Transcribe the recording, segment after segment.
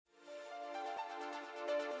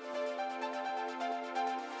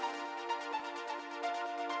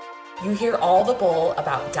You hear all the bull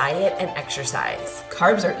about diet and exercise.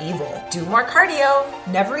 Carbs are evil. Do more cardio.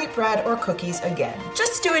 Never eat bread or cookies again.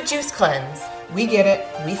 Just do a juice cleanse. We get it.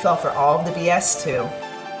 We fell for all of the BS too.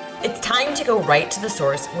 It's time to go right to the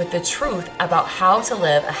source with the truth about how to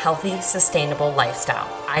live a healthy, sustainable lifestyle.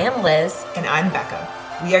 I am Liz. And I'm Becca.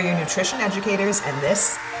 We are your nutrition educators, and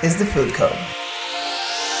this is The Food Code.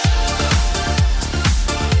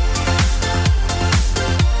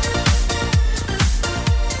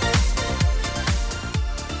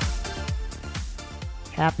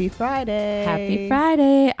 Happy Friday. Happy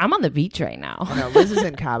Friday. I'm on the beach right now. I know, Liz is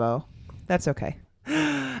in Cabo. That's okay.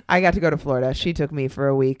 I got to go to Florida. She took me for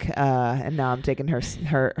a week, and now I'm taking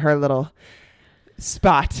her little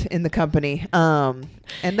spot in the company. And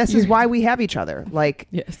this is why we have each other. Like,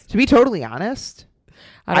 yes. To be totally honest,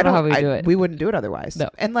 I don't know how we do it. We wouldn't do it otherwise. No.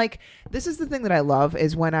 And like, this is the thing that I love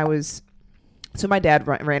is when I was, so my dad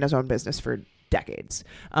ran his own business for decades,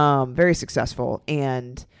 very successful.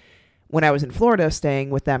 And when I was in Florida staying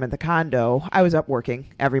with them in the condo, I was up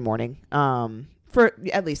working every morning for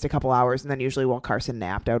at least a couple hours. And then usually while Carson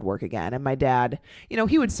napped, I would work again. And my dad,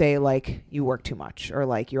 he would say like, you work too much, or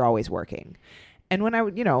like, you're always working. And when I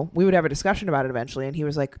would, we would have a discussion about it eventually. And he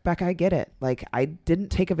was like, Becca, I get it. Like, I didn't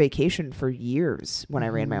take a vacation for years when I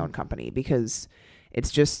ran my own company because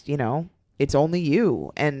it's just, it's only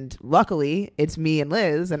you. And luckily it's me and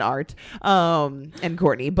Liz and Art and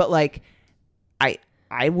Courtney. But like,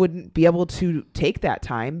 I wouldn't be able to take that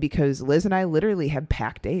time because Liz and I literally have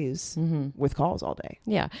packed days with calls all day.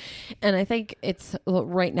 Yeah. And I think it's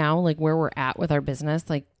right now, like where we're at with our business,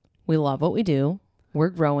 like we love what we do. We're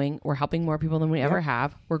growing. We're helping more people than we ever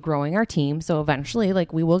have. We're growing our team. So eventually,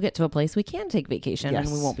 like we will get to a place we can take vacation and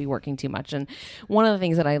we won't be working too much. And one of the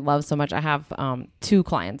things that I love so much, I have two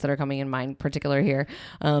clients that are coming in mind particular here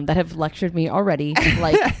that have lectured me already.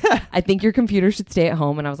 Like, I think your computer should stay at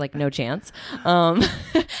home. And I was like, no chance.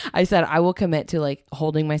 I said, I will commit to like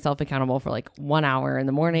holding myself accountable for like 1 hour in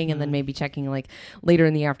the morning and then maybe checking like later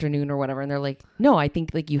in the afternoon or whatever. And they're like, no, I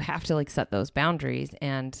think like you have to like set those boundaries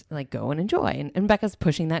and like go and enjoy. And Becca's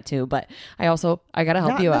pushing that too, but I got to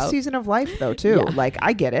help you out. Not in the season of life though too. Yeah. Like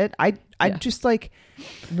I get it. I just like,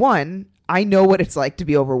 I know what it's like to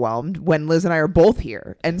be overwhelmed when Liz and I are both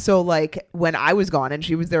here. And so like when I was gone and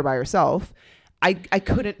she was there by herself, I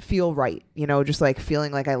couldn't feel right, just like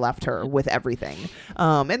feeling like I left her with everything.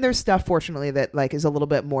 And there's stuff fortunately that like is a little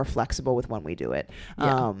bit more flexible with when we do it.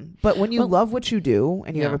 Yeah. But when you love what you do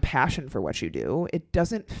and you have a passion for what you do, it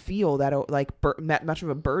doesn't feel that like much of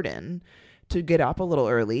a burden to get up a little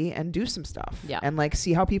early and do some stuff and like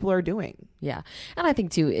see how people are doing. Yeah. And I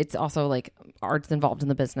think too, it's also like Art's involved in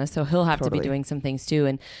the business. So he'll have to be doing some things too.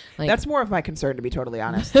 And like, that's more of my concern, to be totally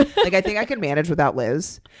honest. Like, I think I can manage without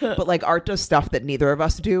Liz, but like Art does stuff that neither of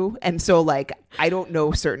us do. And so like, I don't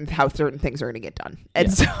know how certain things are going to get done.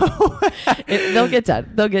 And so they'll get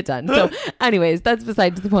done. They'll get done. So anyways, that's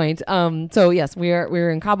besides the point. So yes, we're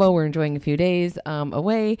in Cabo. We're enjoying a few days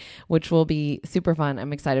away, which will be super fun.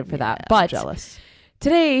 I'm excited for that. But jealous.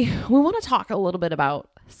 Today we want to talk a little bit about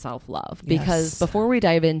self-love because before we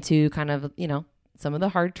dive into kind of, some of the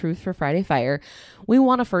hard truth for Friday Fire, we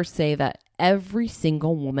want to first say that every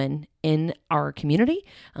single woman in our community,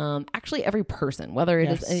 actually every person, whether it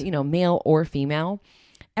is, male or female,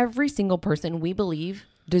 every single person we believe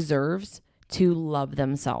deserves to love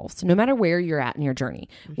themselves, no matter where you're at in your journey,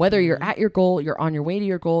 whether you're at your goal, you're on your way to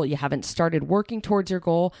your goal, you haven't started working towards your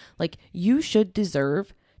goal, like you should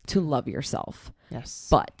deserve to love yourself. Yes.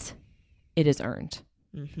 But it is earned.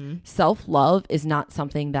 Self-love is not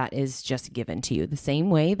something that is just given to you. The same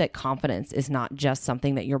way that confidence is not just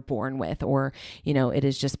something that you're born with or, it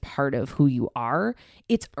is just part of who you are.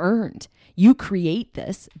 It's earned. You create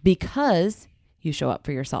this because you show up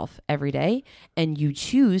for yourself every day and you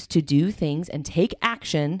choose to do things and take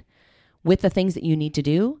action with the things that you need to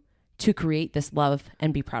do to create this love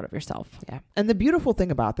and be proud of yourself. Yeah. And the beautiful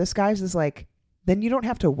thing about this, guys, is like, then you don't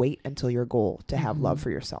have to wait until your goal to have love for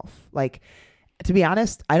yourself. Like, to be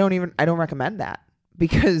honest, I don't recommend that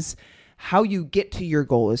because how you get to your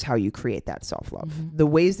goal is how you create that self-love, the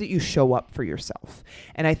ways that you show up for yourself.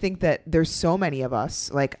 And I think that there's so many of us,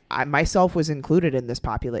 like I myself was included in this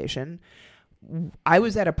population. I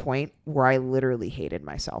was at a point where I literally hated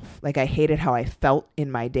myself. Like I hated how I felt in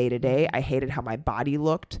my day to day. I hated how my body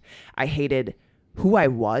looked. I hated who I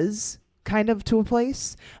was kind of to a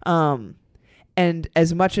place. And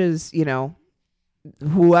as much as,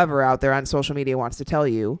 whoever out there on social media wants to tell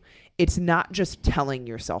you, it's not just telling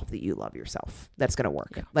yourself that you love yourself that's going to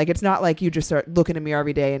work. Yeah. Like, it's not like you just start looking in the mirror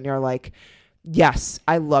every day and you're like, yes,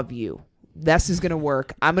 I love you. this is going to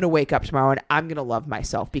work. I'm going to wake up tomorrow and I'm going to love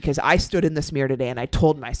myself because I stood in this mirror today and I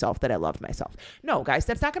told myself that I loved myself. No, guys,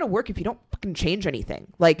 that's not going to work if you don't fucking change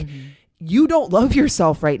anything. Like, you don't love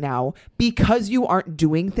yourself right now because you aren't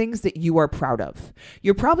doing things that you are proud of.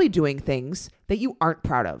 You're probably doing things that you aren't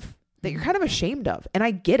proud of, that you're kind of ashamed of. And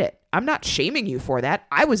I get it. I'm not shaming you for that.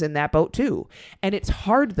 I was in that boat too. And it's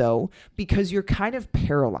hard though, because you're kind of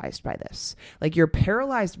paralyzed by this. Like, you're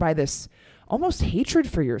paralyzed by this almost hatred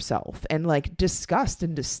for yourself and like disgust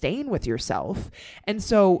and disdain with yourself. And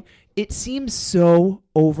so it seems so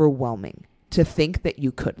overwhelming to think that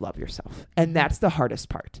you could love yourself. And that's the hardest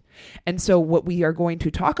part. And so what we are going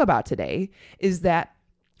to talk about today is that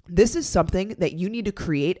this is something that you need to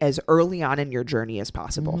create as early on in your journey as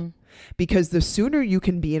possible. Because the sooner you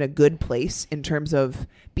can be in a good place in terms of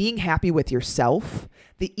being happy with yourself,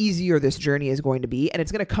 the easier this journey is going to be. And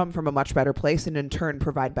it's going to come from a much better place and in turn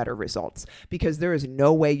provide better results. Because there is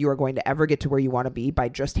no way you are going to ever get to where you want to be by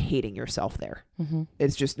just hating yourself there.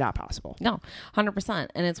 It's just not possible. No, 100%.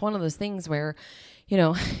 And it's one of those things where, you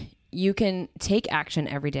know, you can take action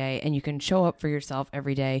every day and you can show up for yourself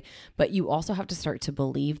every day, but you also have to start to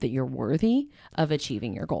believe that you're worthy of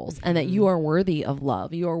achieving your goals and that you are worthy of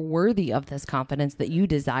love. You are worthy of this confidence that you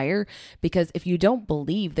desire, because if you don't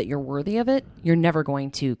believe that you're worthy of it, you're never going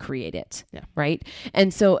to create it. Yeah. Right.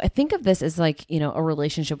 And so I think of this as like, you know, a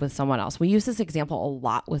relationship with someone else. We use this example a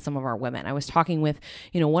lot with some of our women. I was talking with,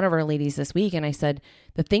 you know, one of our ladies this week, and I said,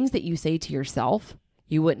 the things that you say to yourself,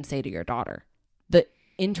 you wouldn't say to your daughter. The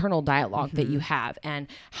internal dialogue that you have and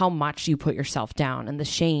how much you put yourself down and the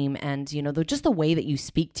shame and, you know, just the way that you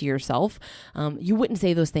speak to yourself, you wouldn't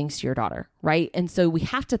say those things to your daughter. Right. And so we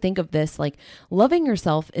have to think of this like loving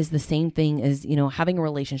yourself is the same thing as, you know, having a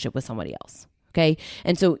relationship with somebody else. Okay.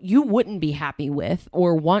 And so you wouldn't be happy with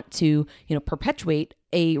or want to, you know, perpetuate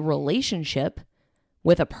a relationship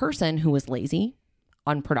with a person who was lazy,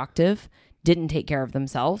 unproductive, didn't take care of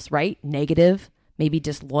themselves, right? Negative, maybe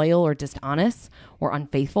disloyal or dishonest or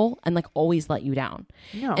unfaithful, and like always let you down.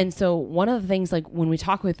 No. And so one of the things, like when we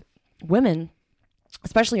talk with women,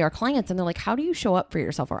 especially our clients, and they're like, how do you show up for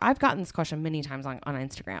yourself? Or I've gotten this question many times on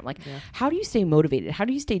Instagram, like, how do you stay motivated? How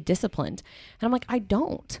do you stay disciplined? And I'm like, I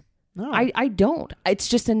don't. No. I don't. It's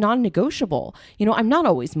just a non-negotiable. You know, I'm not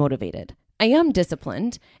always motivated. I am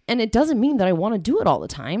disciplined, and it doesn't mean that I want to do it all the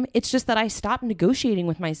time. It's just that I stopped negotiating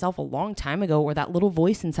with myself a long time ago, or that little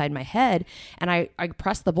voice inside my head, and I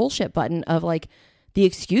pressed the bullshit button of like the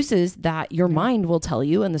excuses that your mind will tell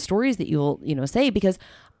you and the stories that you'll, you know, say, because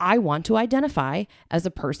I want to identify as a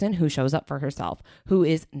person who shows up for herself, who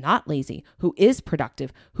is not lazy, who is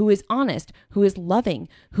productive, who is honest, who is loving,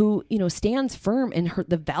 who, you know, stands firm in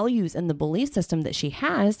the values and the belief system that she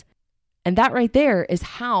has. And that right there is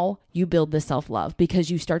how you build the self-love,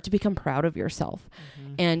 because you start to become proud of yourself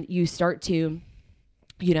and you start to,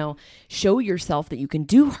 you know, show yourself that you can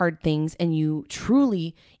do hard things, and you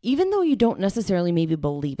truly, even though you don't necessarily maybe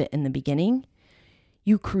believe it in the beginning,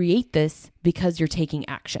 you create this because you're taking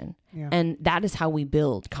action. Yeah. And that is how we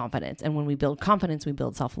build confidence. And when we build confidence, we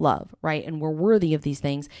build self-love, right? And we're worthy of these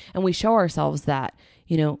things. And we show ourselves that,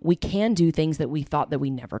 you know, we can do things that we thought that we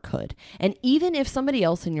never could. And even if somebody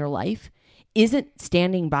else in your life isn't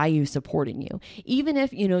standing by you, supporting you, even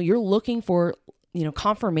if, you know, you're looking for, you know,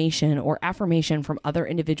 confirmation or affirmation from other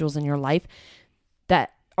individuals in your life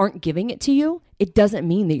that aren't giving it to you, it doesn't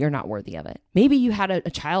mean that you're not worthy of it. Maybe you had a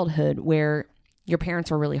childhood where your parents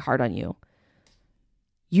were really hard on you.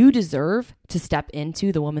 You deserve to step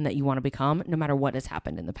into the woman that you want to become, no matter what has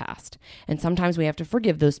happened in the past. And sometimes we have to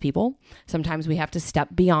forgive those people. Sometimes we have to step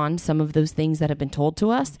beyond some of those things that have been told to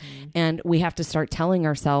us. And we have to start telling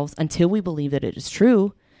ourselves, until we believe that it is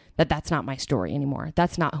true, that that's not my story anymore.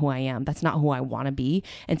 That's not who I am. That's not who I want to be.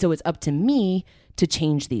 And so it's up to me to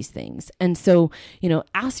change these things. And so, you know,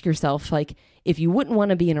 ask yourself, like, if you wouldn't want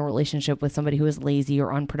to be in a relationship with somebody who is lazy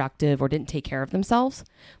or unproductive or didn't take care of themselves,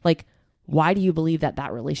 like, why do you believe that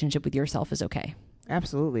that relationship with yourself is okay?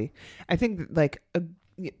 Absolutely. I think like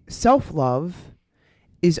self-love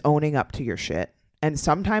is owning up to your shit. And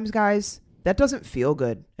sometimes, guys, that doesn't feel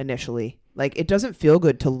good initially. Like, it doesn't feel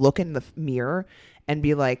good to look in the mirror and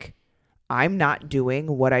be like, I'm not doing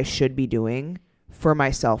what I should be doing for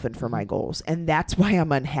myself and for my goals. And that's why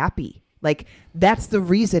I'm unhappy. Like, that's the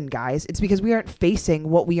reason, guys. It's because we aren't facing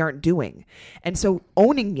what we aren't doing. And so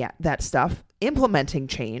owning that stuff, implementing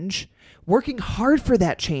change, working hard for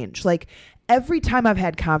that change. Like, every time I've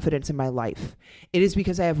had confidence in my life, it is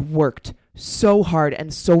because I have worked so hard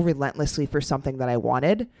and so relentlessly for something that I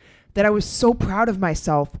wanted, that I was so proud of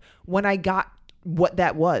myself when I got what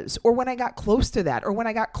that was, or when I got close to that, or when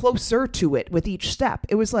I got closer to it with each step.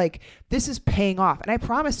 It was like, this is paying off. And I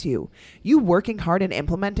promise you working hard and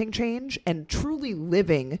implementing change and truly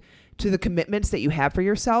living to the commitments that you have for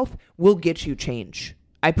yourself will get you change.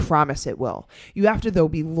 I promise it will. You have to, though,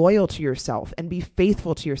 be loyal to yourself and be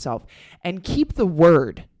faithful to yourself and keep the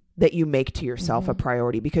word that you make to yourself a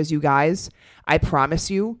priority, because you guys, I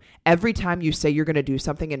promise you, every time you say you're going to do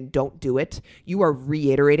something and don't do it, you are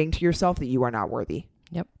reiterating to yourself that you are not worthy.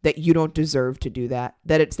 Yep. That you don't deserve to do that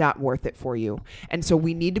it's not worth it for you. And so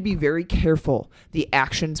we need to be very careful the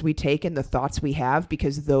actions we take and the thoughts we have,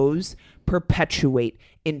 because those perpetuate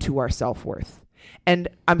into our self-worth. And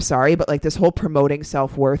I'm sorry, but like this whole promoting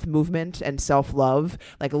self-worth movement and self-love,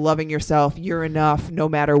 like loving yourself, you're enough no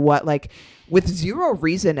matter what, like with zero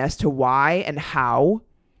reason as to why and how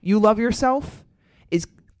you love yourself, is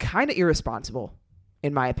kind of irresponsible,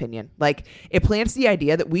 in my opinion. Like, it plants the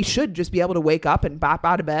idea that we should just be able to wake up and bop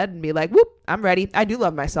out of bed and be like, whoop, I'm ready. I do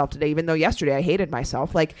love myself today, even though yesterday I hated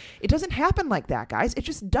myself. Like, it doesn't happen like that, guys. It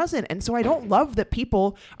just doesn't. And so I don't love that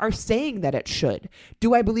people are saying that it should.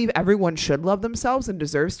 Do I believe everyone should love themselves and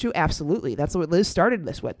deserves to? Absolutely. That's what Liz started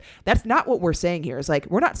this with. That's not what we're saying here. It's like,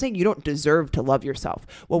 we're not saying you don't deserve to love yourself.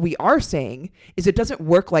 What we are saying is it doesn't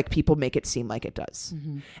work like people make it seem like it does.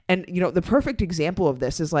 And, you know, the perfect example of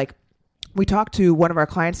this is like, we talked to one of our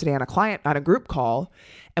clients today on a group call,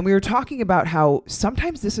 and we were talking about how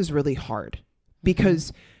sometimes this is really hard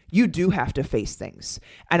because you do have to face things.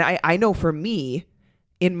 And I know for me,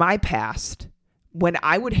 in my past, when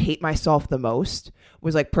I would hate myself the most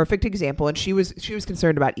was like perfect example. And she was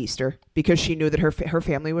concerned about Easter because she knew that her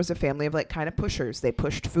family was a family of like kind of pushers. They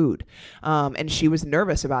pushed food. And she was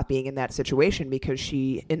nervous about being in that situation because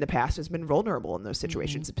she in the past has been vulnerable in those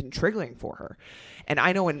situations. It's been triggering for her. And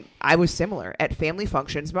I know when I was similar at family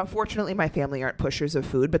functions, but fortunately my family aren't pushers of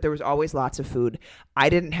food, but there was always lots of food. I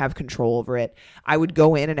didn't have control over it. I would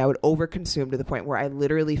go in and I would overconsume to the point where I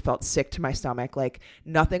literally felt sick to my stomach. Like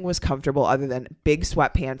nothing was comfortable other than big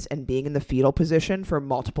sweatpants and being in the fetal position for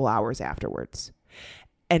multiple hours afterwards.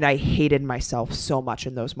 And I hated myself so much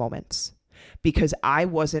in those moments because I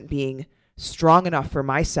wasn't being strong enough for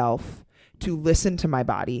myself to listen to my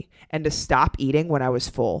body and to stop eating when I was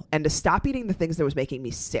full and to stop eating the things that was making me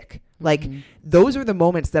sick. Like those are the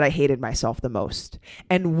moments that I hated myself the most.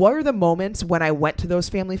 And what are the moments when I went to those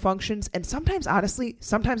family functions? And sometimes, honestly,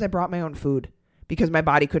 sometimes I brought my own food because my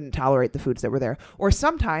body couldn't tolerate the foods that were there. Or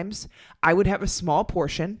sometimes I would have a small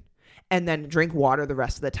portion and then drink water the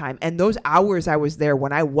rest of the time. And those hours I was there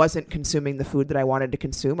when I wasn't consuming the food that I wanted to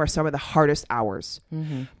consume are some of the hardest hours.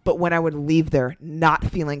 But when I would leave there not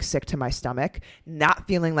feeling sick to my stomach, not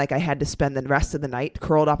feeling like I had to spend the rest of the night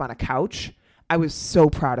curled up on a couch, I was so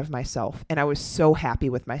proud of myself and I was so happy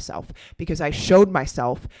with myself because I showed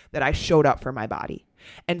myself that I showed up for my body.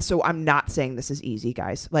 And so I'm not saying this is easy,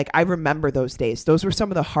 guys. Like I remember those days. Those were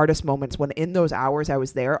some of the hardest moments when in those hours I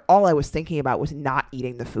was there, all I was thinking about was not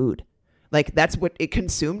eating the food. Like that's what it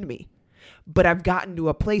consumed me. But I've gotten to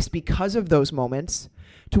a place because of those moments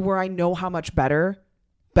to where I know how much better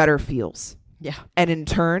feels. Yeah. And in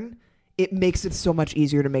turn, it makes it so much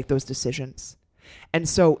easier to make those decisions. And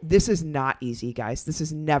so this is not easy, guys. This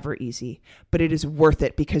is never easy, but it is worth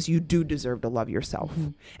it because you do deserve to love yourself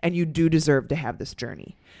and you do deserve to have this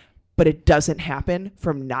journey. But it doesn't happen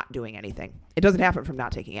from not doing anything. It doesn't happen from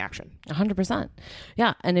not taking action. 100%.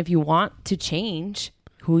 Yeah. And if you want to change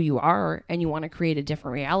who you are and you want to create a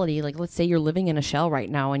different reality, like let's say you're living in a shell right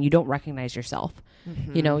now and you don't recognize yourself,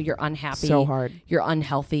 you know, you're unhappy, so hard, you're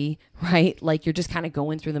unhealthy, right? Like you're just kind of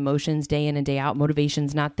going through the motions day in and day out.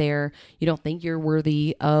 Motivation's not there. You don't think you're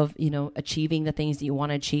worthy of, you know, achieving the things that you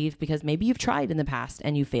want to achieve because maybe you've tried in the past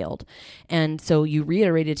and you failed. And so you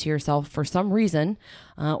reiterated to yourself for some reason,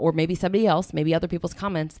 or maybe somebody else, maybe other people's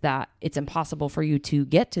comments, that it's impossible for you to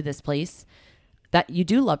get to this place, that you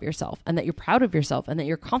do love yourself and that you're proud of yourself and that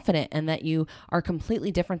you're confident and that you are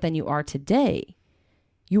completely different than you are today.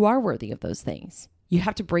 You are worthy of those things. You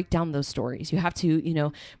have to break down those stories. You have to, you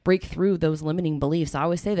know, break through those limiting beliefs. I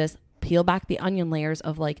always say this, peel back the onion layers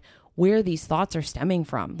of like where these thoughts are stemming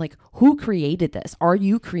from. Like who created this? Are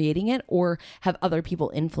you creating it or have other people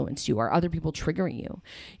influenced you? Are other people triggering you?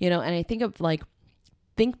 You know, and I think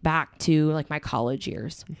back to like my college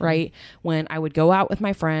years, right? When I would go out with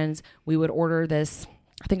my friends, we would order this,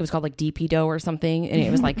 I think it was called like DP dough or something. And it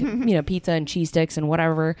was like, you know, pizza and cheese sticks and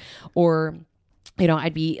whatever. Or, you know,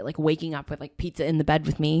 I'd be like waking up with like pizza in the bed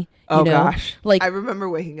with me. Oh you know? gosh. Like I remember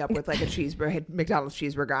waking up with like a cheeseburger, had McDonald's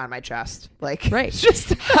cheeseburger on my chest. Like, right.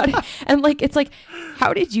 just and like, it's like,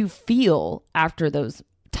 how did you feel after those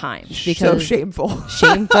times So because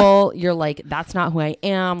shameful. You're like, that's not who I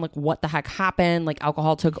am. Like, what the heck happened? Like,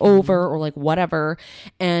 alcohol took over, or like whatever.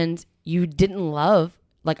 And you didn't love,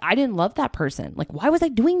 like, I didn't love that person. Like, why was I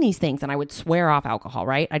doing these things? And I would swear off alcohol,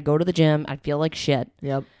 right? I'd go to the gym. I'd feel like shit.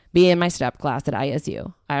 Yep. Be in my step class at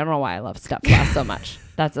ISU. I don't know why I love step class so much.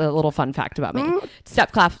 That's a little fun fact about me.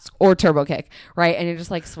 Step class or turbo kick, right? And you're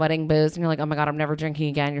just like sweating booze and you're like, oh my God, I'm never drinking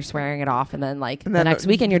again. You're swearing it off. And then like the next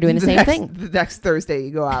weekend you're doing the same thing. The next Thursday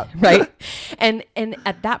you go out. Right. And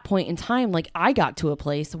at that point in time, like I got to a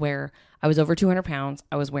place where I was over 200 pounds.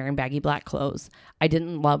 I was wearing baggy black clothes. I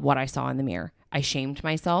didn't love what I saw in the mirror. I shamed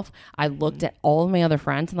myself. I looked at all of my other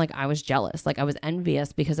friends and like I was jealous. Like I was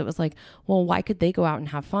envious because it was like, well, why could they go out and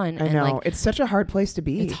have fun? I know. Like, it's such a hard place to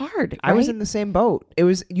be. it's hard. I was right? in the same boat. It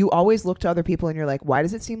was, you always look to other people and you're like, why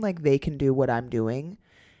does it seem like they can do what I'm doing?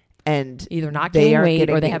 And either not they gaining aren't weight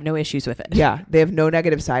getting or they the- have no issues with it. Yeah, they have no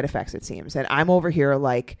negative side effects, it seems. And I'm over here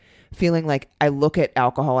like feeling like I look at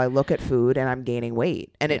alcohol, I look at food, and I'm gaining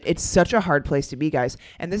weight. And it's such a hard place to be, guys.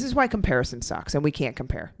 And this is why comparison sucks and we can't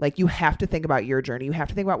compare. Like you have to think about your journey. You have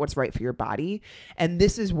to think about what's right for your body. And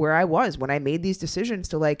this is where I was when I made these decisions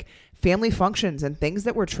to like family functions and things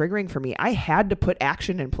that were triggering for me. I had to put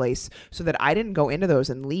action in place so that I didn't go into those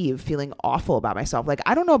and leave feeling awful about myself. Like,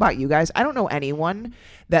 I don't know about you guys. I don't know anyone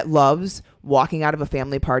that loves walking out of a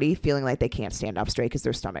family party feeling like they can't stand up straight because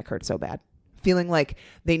their stomach hurts so bad. Feeling like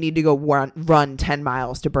they need to go run 10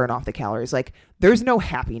 miles to burn off the calories. Like, there's no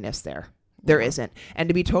happiness there. There isn't. And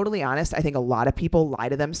to be totally honest, I think a lot of people lie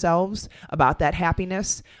to themselves about that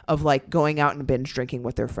happiness of like going out and binge drinking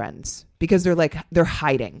with their friends because they're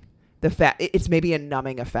hiding the fact. It's maybe a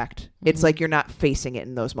numbing effect. It's like you're not facing it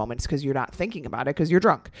in those moments because you're not thinking about it because you're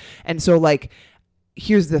drunk. And so like,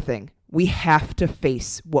 here's the thing. We have to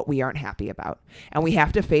face what we aren't happy about. And we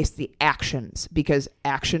have to face the actions because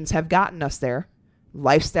actions have gotten us there.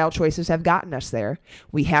 Lifestyle choices have gotten us there.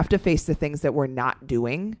 We have to face the things that we're not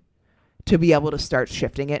doing to be able to start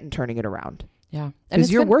shifting it and turning it around. Yeah.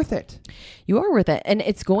 Because you're worth it. You are worth it. And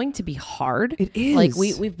it's going to be hard. It is. Like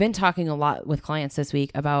we've been talking a lot with clients this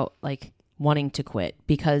week about like wanting to quit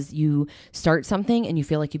because you start something and you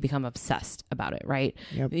feel like you become obsessed about it, right?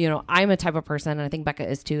 Yep. You know, I'm a type of person, and I think Becca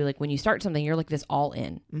is too, like when you start something, you're like this all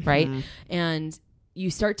in, right? And you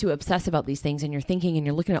start to obsess about these things and you're thinking and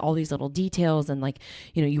you're looking at all these little details and like,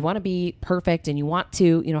 you know, you want to be perfect and you want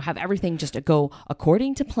to, you know, have everything just to go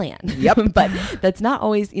according to plan. Yep. But that's not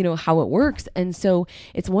always, you know, how it works. And so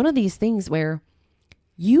it's one of these things where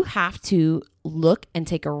you have to look and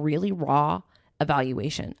take a really raw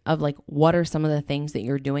evaluation of like, what are some of the things that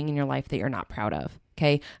you're doing in your life that you're not proud of?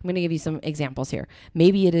 Okay. I'm going to give you some examples here.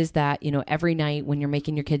 Maybe it is that, you know, every night when you're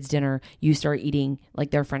making your kids dinner, you start eating like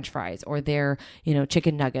their French fries or their, you know,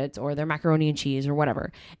 chicken nuggets or their macaroni and cheese or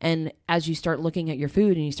whatever. And as you start looking at your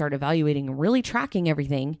food and you start evaluating and really tracking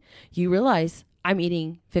everything, you realize I'm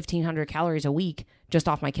eating 1,500 calories a week just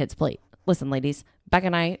off my kid's plate. Listen, ladies, Becca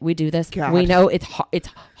and I, we do this. God. We know it's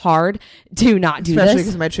hard to not do Especially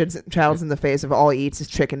this. because my child's in the phase of all he eats is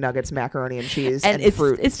chicken nuggets, macaroni and cheese, and it's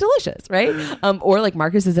fruit. It's delicious, right? Or like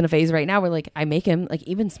Marcus is in a phase right now where like I make him like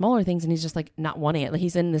even smaller things and he's just like not wanting it. Like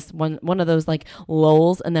he's in this one of those like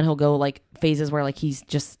lulls, and then he'll go like phases where like he's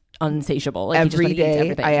just unsatiable. Like he just, Every like, eats day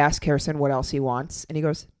everything. I ask Harrison what else he wants, and he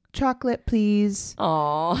goes, chocolate, please.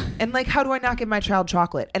 Aw. And like, how do I not give my child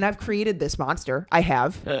chocolate? And I've created this monster. I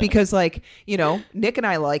have because like, you know, Nick and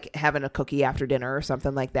I like having a cookie after dinner or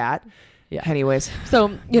something like that. Yeah. Anyways, So,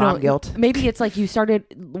 you Mom know, guilt. maybe it's like you started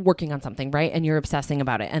working on something, right? And you're obsessing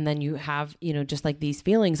about it. And then you have, you know, just like these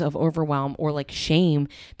feelings of overwhelm or like shame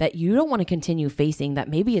that you don't want to continue facing, that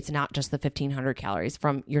maybe it's not just the 1,500 calories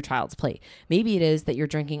from your child's plate. Maybe it is that you're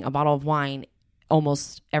drinking a bottle of wine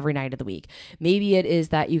almost every night of the week. Maybe it is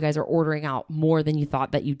that you guys are ordering out more than you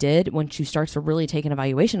thought that you did. Once you start to really take an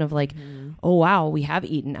evaluation of like, oh wow, we have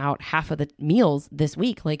eaten out half of the meals this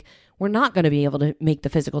week. Like we're not going to be able to make the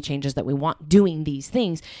physical changes that we want doing these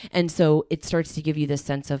things. And so it starts to give you this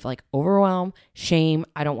sense of like overwhelm, shame.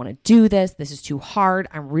 I don't want to do this. This is too hard.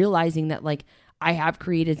 I'm realizing that like I have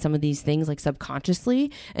created some of these things like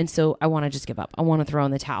subconsciously. And so I want to just give up. I want to throw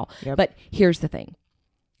in the towel. Yep. But here's the thing.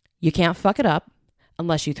 You can't fuck it up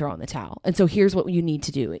unless you throw in the towel. And so here's what you need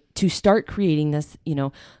to do to start creating this, you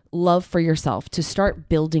know, love for yourself, to start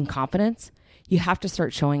building confidence. You have to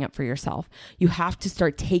start showing up for yourself. You have to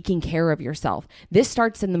start taking care of yourself. This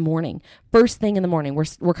starts in the morning. First thing in the morning.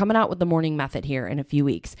 We're coming out with the morning method here in a few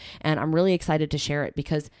weeks. And I'm really excited to share it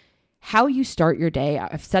because how you start your day,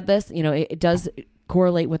 I've said this, you know, it does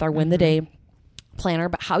correlate with our Win the Day planner,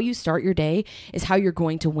 but how you start your day is how you're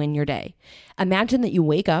going to win your day. Imagine that you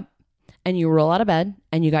wake up and you roll out of bed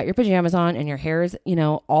and you got your pajamas on and your hair is,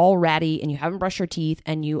 all ratty and you haven't brushed your teeth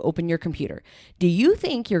and you open your computer, do you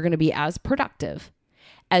think you're going to be as productive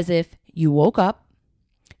as if you woke up,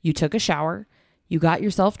 you took a shower, you got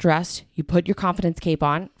yourself dressed, you put your confidence cape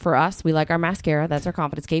on? For us, we like our mascara. That's our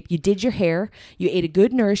confidence cape. You did your hair, you ate a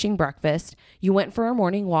good nourishing breakfast, you went for a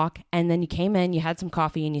morning walk, and then you came in, you had some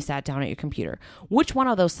coffee, and you sat down at your computer. Which one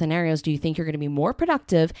of those scenarios do you think you're going to be more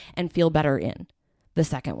productive and feel better in? The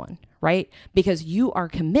second one, right? Because you are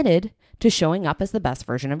committed to showing up as the best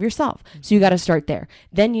version of yourself. So you got to start there.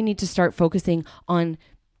 Then you need to start focusing on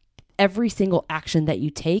every single action that you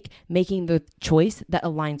take, making the choice that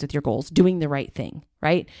aligns with your goals, doing the right thing,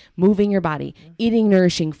 right? Moving your body, eating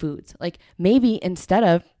nourishing foods. Like maybe instead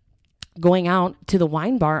of going out to the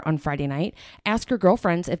wine bar on Friday night, ask your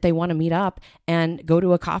girlfriends if they want to meet up and go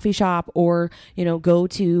to a coffee shop or, go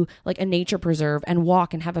to like a nature preserve and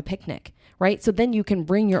walk and have a picnic, right? So then you can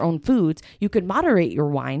bring your own foods. You could moderate your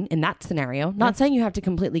wine in that scenario. Not saying you have to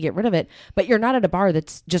completely get rid of it, but you're not at a bar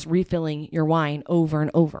that's just refilling your wine over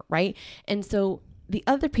and over, right? And so the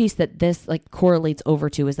other piece that this like correlates over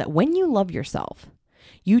to is that when you love yourself,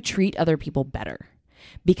 you treat other people better.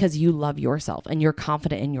 Because you love yourself and you're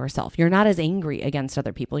confident in yourself. You're not as angry against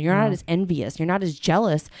other people. You're not as envious. You're not as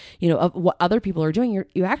jealous, of what other people are doing.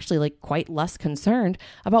 You're actually like quite less concerned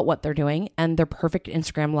about what they're doing and their perfect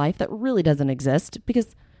Instagram life that really doesn't exist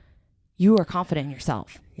because you are confident in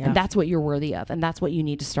yourself. Yeah. And that's what you're worthy of. And that's what you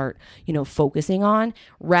need to start, focusing on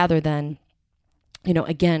rather than,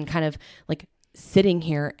 again, kind of like sitting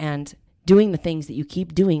here and doing the things that you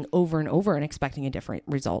keep doing over and over and expecting a different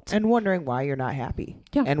result. And wondering why you're not happy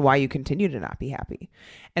and why you continue to not be happy.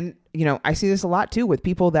 And, I see this a lot too with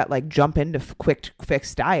people that like jump into quick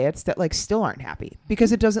fix diets that like still aren't happy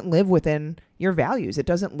because it doesn't live within your values. It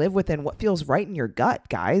doesn't live within what feels right in your gut,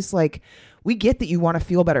 guys. Like we get that you want to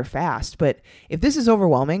feel better fast, but if this is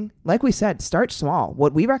overwhelming, like we said, start small.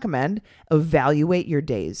 What we recommend, evaluate your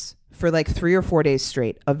days. For like 3 or 4 days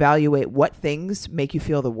straight, evaluate what things make you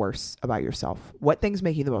feel the worst about yourself. What things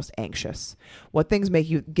make you the most anxious? What things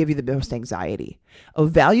give you the most anxiety?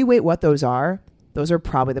 Evaluate what those are. Those are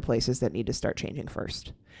probably the places that need to start changing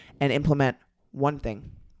first. And implement one thing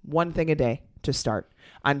a day to start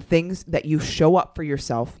on things that you show up for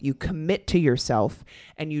yourself, you commit to yourself,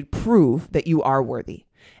 and you prove that you are worthy.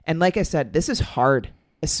 And like I said, this is hard.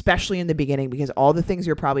 Especially in the beginning, because all the things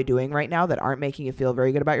you're probably doing right now that aren't making you feel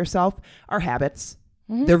very good about yourself are habits.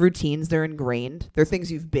 Mm-hmm. They're routines. They're ingrained. They're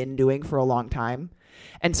things you've been doing for a long time.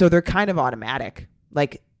 And so they're kind of automatic.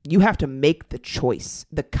 Like you have to make the choice,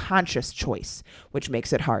 the conscious choice, which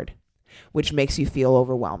makes it hard, which makes you feel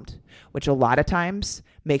overwhelmed, which a lot of times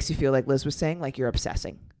makes you feel like Liz was saying, like you're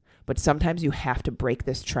obsessing. But sometimes you have to break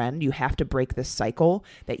this trend. You have to break this cycle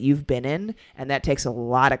that you've been in. And that takes a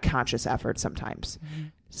lot of conscious effort sometimes. Mm-hmm.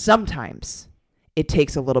 Sometimes it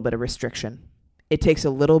takes a little bit of restriction. It takes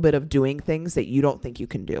a little bit of doing things that you don't think you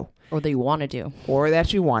can do. Or that you want to do. Or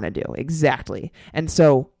that you want to do. Exactly. And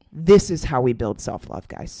so this is how we build self-love,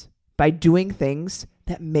 guys. By doing things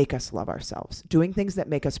that make us love ourselves. Doing things that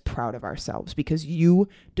make us proud of ourselves because you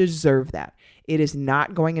deserve that. It is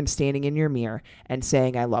not going and standing in your mirror and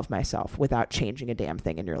saying, I love myself without changing a damn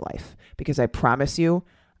thing in your life. Because I promise you,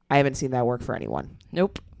 I haven't seen that work for anyone.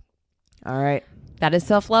 Nope. All right. That is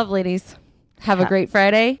self-love, ladies. Have a great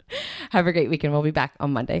Friday. Have a great weekend. We'll be back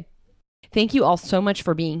on Monday. Thank you all so much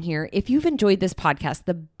for being here. If you've enjoyed this podcast,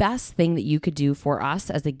 the best thing that you could do for us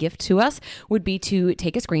as a gift to us would be to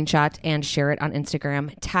take a screenshot and share it on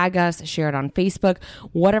Instagram, tag us, share it on Facebook,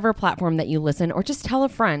 whatever platform that you listen, or just tell a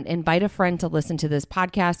friend, invite a friend to listen to this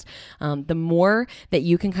podcast. The more that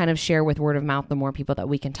you can kind of share with word of mouth, the more people that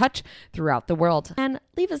we can touch throughout the world. And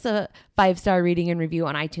leave us a 5-star rating and review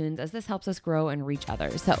on iTunes as this helps us grow and reach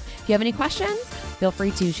others. So if you have any questions, feel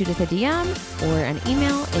free to shoot us a DM or an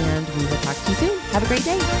email and we will talk to you soon. Have a great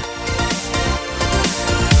day.